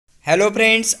Hello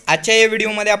friends, आजच्या या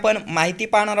व्हिडिओमध्ये आपण माहिती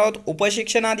पाहणार आहोत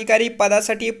उपशिक्षणाधिकारी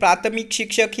पदासाठी प्राथमिक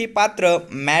शिक्षक ही पात्र,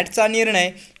 मॅटचा निर्णय,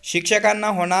 शिक्षकांना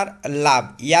होणार लाभ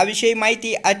याविषयी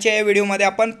माहिती आजच्या या व्हिडिओमध्ये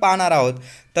आपण पाहणार आहोत।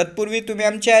 तत्पूर्वी तुम्ही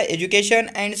आमच्या एज्युकेशन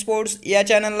अँड स्पोर्ट्स या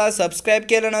चॅनलला सबस्क्राईब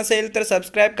केलं नसेल तर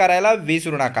सबस्क्राईब करायला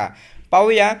विसरू नका।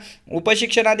 पाहूया,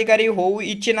 उपशिक्षणाधिकारी होऊ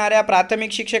इच्छिणाऱ्या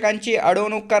प्राथमिक शिक्षकांची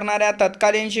अडवणूक करणाऱ्या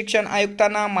तत्कालीन शिक्षण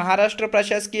आयुक्तांना महाराष्ट्र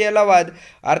प्रशासकीय लवाद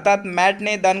अर्थात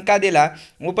मॅटने दणका दिला।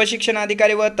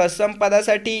 उपशिक्षणाधिकारी व तत्सम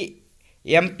पदासाठी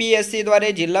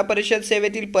MPSCद्वारे जिल्हा परिषद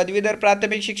सेवेतील पदवीधर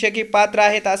प्राथमिक शिक्षक ही पात्र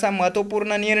आहेत असा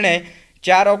महत्त्वपूर्ण निर्णय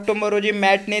 4 ऑक्टोबर रोजी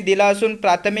मॅटने दिला असून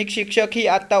प्राथमिक शिक्षक ही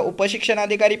आता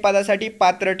उपशिक्षणाधिकारी पदासाठी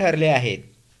पात्र ठरले आहेत।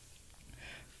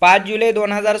 5 जुलै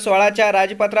 2016च्या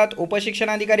राजपत्रात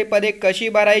उपशिक्षणाधिकारी पदे कशी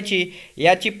भरायची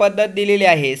याची पद्धत दिलेली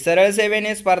आहे। सरळ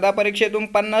सेवेने स्पर्धा परीक्षेतून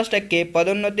 50%,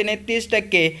 पदोन्नतीने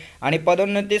 30% आणि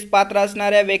पदोन्नतीस पात्र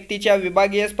असणाऱ्या व्यक्तीच्या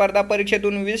विभागीय स्पर्धा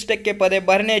परीक्षेतून 20% पदे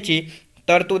भरण्याची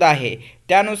तरतूद आहे।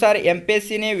 त्यानुसार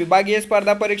MPSCने विभागीय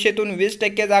स्पर्धा परीक्षेतून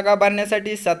 20% जागा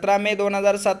भरण्यासाठी 17 मे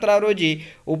 2017 रोजी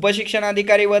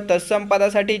उपशिक्षणाधिकारी व तत्सम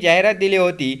पदासाठी जाहिरात दिली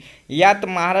होती। यात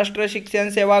महाराष्ट्र शिक्षण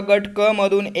सेवा गट क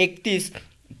मधून 31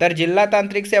 तर जिल्हा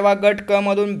तांत्रिक सेवा गट क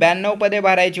मधून 92 पदे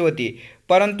भरायची होती,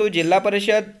 परंतु जिल्हा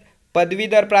परिषद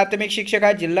पदवीधर प्राथमिक शिक्षक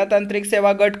हा जिल्हा तांत्रिक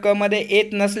सेवा गट क मध्ये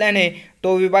येत नसल्याने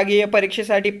तो विभागीय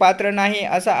परीक्षेसाठी पात्र नाही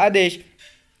असा आदेश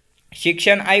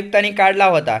शिक्षण आयुक्तांनी काढला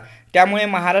होता। त्यामुळे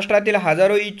महाराष्ट्रातील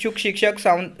हजारो इच्छुक शिक्षक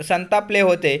संतापले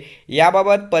होते।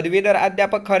 याबाबत पदवीधर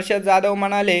अध्यापक हर्षद जाधव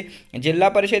म्हणाले, जिल्हा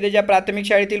परिषदेच्या प्राथमिक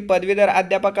शाळेतील पदवीधर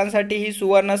अध्यापकांसाठी ही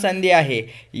सुवर्ण संधी आहे।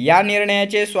 या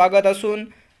निर्णयाचे स्वागत असून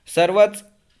सर्वच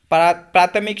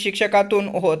प्राथमिक शिक्षकातून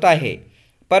होत आहे,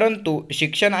 परंतु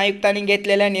शिक्षण आयुक्तांनी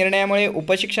घेतलेल्या निर्णयामुळे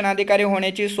उपशिक्षणाधिकारी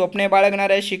होण्याची स्वप्ने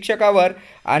बाळगणाऱ्या शिक्षकावर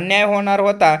अन्याय होणार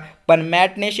होता। पण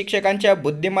मॅटने शिक्षकांच्या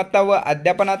बुद्धिमत्ता व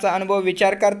अध्यापनाचा अनुभव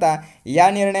विचार करता या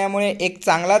निर्णयामुळे एक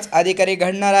चांगलाच अधिकारी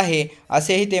घडणार आहे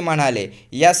असेही ते म्हणाले।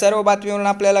 या सर्व बातमीवरून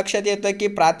आपल्या लक्षात येतं की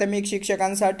प्राथमिक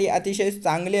शिक्षकांसाठी अतिशय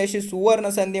चांगली अशी सुवर्ण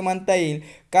संधी म्हणता येईल,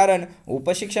 कारण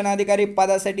उपशिक्षणाधिकारी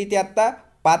पदासाठी ते आत्ता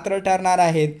पात्र ठरणार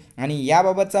आहेत आणि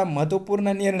याबाबतचा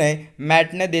महत्त्वपूर्ण निर्णय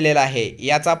मॅटने दिलेला आहे।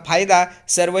 याचा फायदा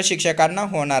सर्व शिक्षकांना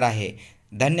होणार आहे।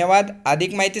 धन्यवाद।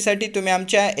 अधिक माहितीसाठी तुम्ही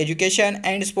आमच्या एज्युकेशन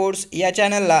अँड स्पोर्ट्स या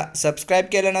चॅनलला सबस्क्राईब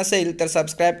केलं नसेल तर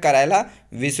सबस्क्राईब करायला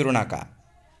विसरू नका।